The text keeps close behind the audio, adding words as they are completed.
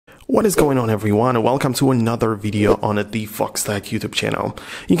What is going on, everyone? Welcome to another video on the Foxtech YouTube channel.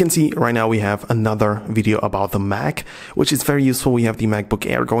 You can see right now we have another video about the Mac, which is very useful. We have the MacBook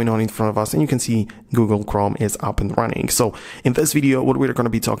Air going on in front of us, and you can see Google Chrome is up and running. So in this video, what we're going to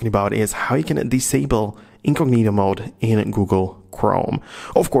be talking about is how you can disable incognito mode in Google Chrome.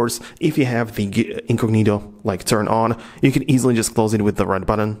 Of course, if you have the incognito turned on, you can easily just close it with the red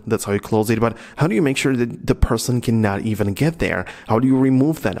button. That's how you close it. But how do you make sure that the person cannot even get there? How do you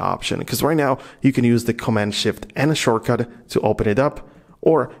remove that option? Because right now you can use the Command Shift and a shortcut to open it up,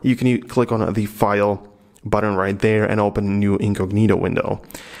 or you can click on the File button right there and open a new incognito window.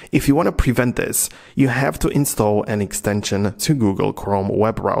 If you want to prevent this, you have to install an extension to Google Chrome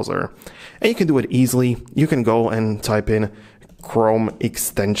web browser. And you can do it easily. You can go and type in Chrome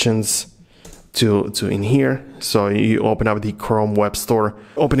extensions to in here. So you open up the Chrome web store,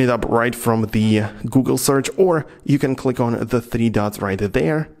 open it up right from the Google search, or you can click on the three dots right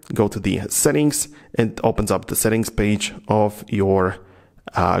there, go to the settings, and it opens up the settings page of your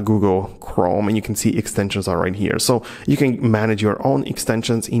Google Chrome, and you can see extensions are right here. So you can manage your own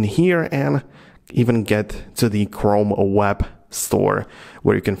extensions in here and even get to the Chrome web store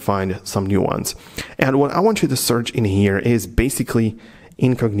where you can find some new ones. And what I want you to search in here is basically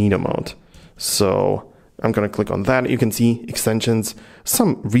incognito mode. So I'm going to click on that. You can see extensions,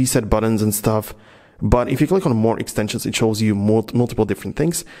 some reset buttons and stuff. But if you click on more extensions, it shows you multiple different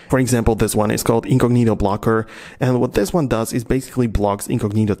things. For example, this one is called Incognito Blocker. And what this one does is basically blocks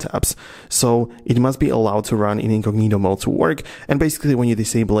incognito tabs. So it must be allowed to run in incognito mode to work. And basically when you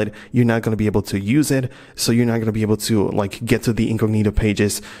disable it, you're not going to be able to use it. So you're not going to be able to get to the incognito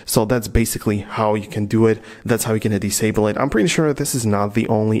pages. So that's basically how you can do it. That's how you can disable it. I'm pretty sure this is not the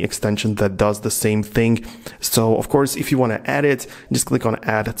only extension that does the same thing. So of course, if you want to add it, just click on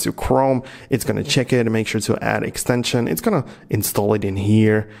Add to Chrome. It's going to check it and make sure to add extension. It's going to install it in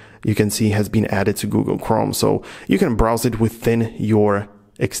here. You can see it has been added to Google Chrome. So you can browse it within your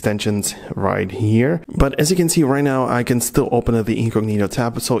extensions right here. But as you can see right now, I can still open the incognito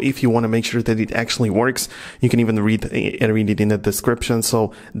tab. So if you want to make sure that it actually works, you can even read it in the description.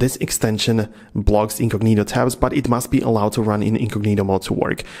 So this extension blocks incognito tabs, but it must be allowed to run in incognito mode to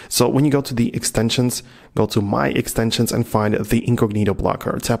work. So when you go to the extensions, go to My Extensions and find the incognito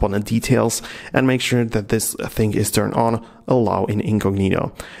blocker. Tap on the details and make sure that this thing is turned on, allow in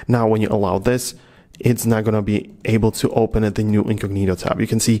incognito. Now, when you allow this, it's not going to be able to open the new incognito tab. You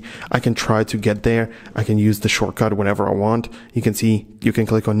can see I can try to get there. I can use the shortcut whenever I want. You can see you can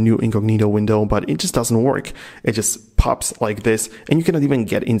click on new incognito window, but it just doesn't work. It just pops like this, and you cannot even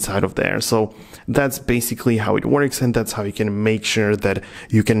get inside of there. So that's basically how it works, and that's how you can make sure that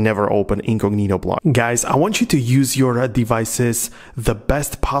you can never open incognito block. Guys, I want you to use your devices the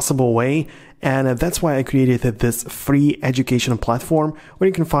best possible way. And that's why I created this free education platform where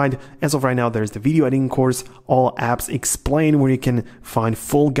you can find, as of right now, there's the video editing course, all apps explained, where you can find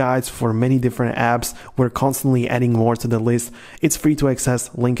full guides for many different apps. We're constantly adding more to the list. It's free to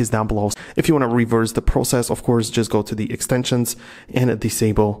access. Link is down below. If you want to reverse the process, of course, just go to the extensions and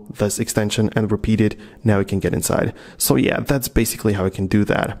disable this extension and repeat it. Now you can get inside. So yeah, that's basically how you can do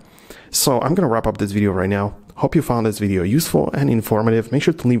that. So I'm going to wrap up this video right now. Hope you found this video useful and informative. Make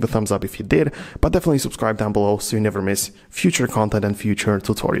sure to leave a thumbs up if you did, but definitely subscribe down below so you never miss future content and future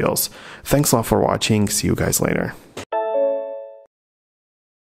tutorials. Thanks a lot for watching. See you guys later.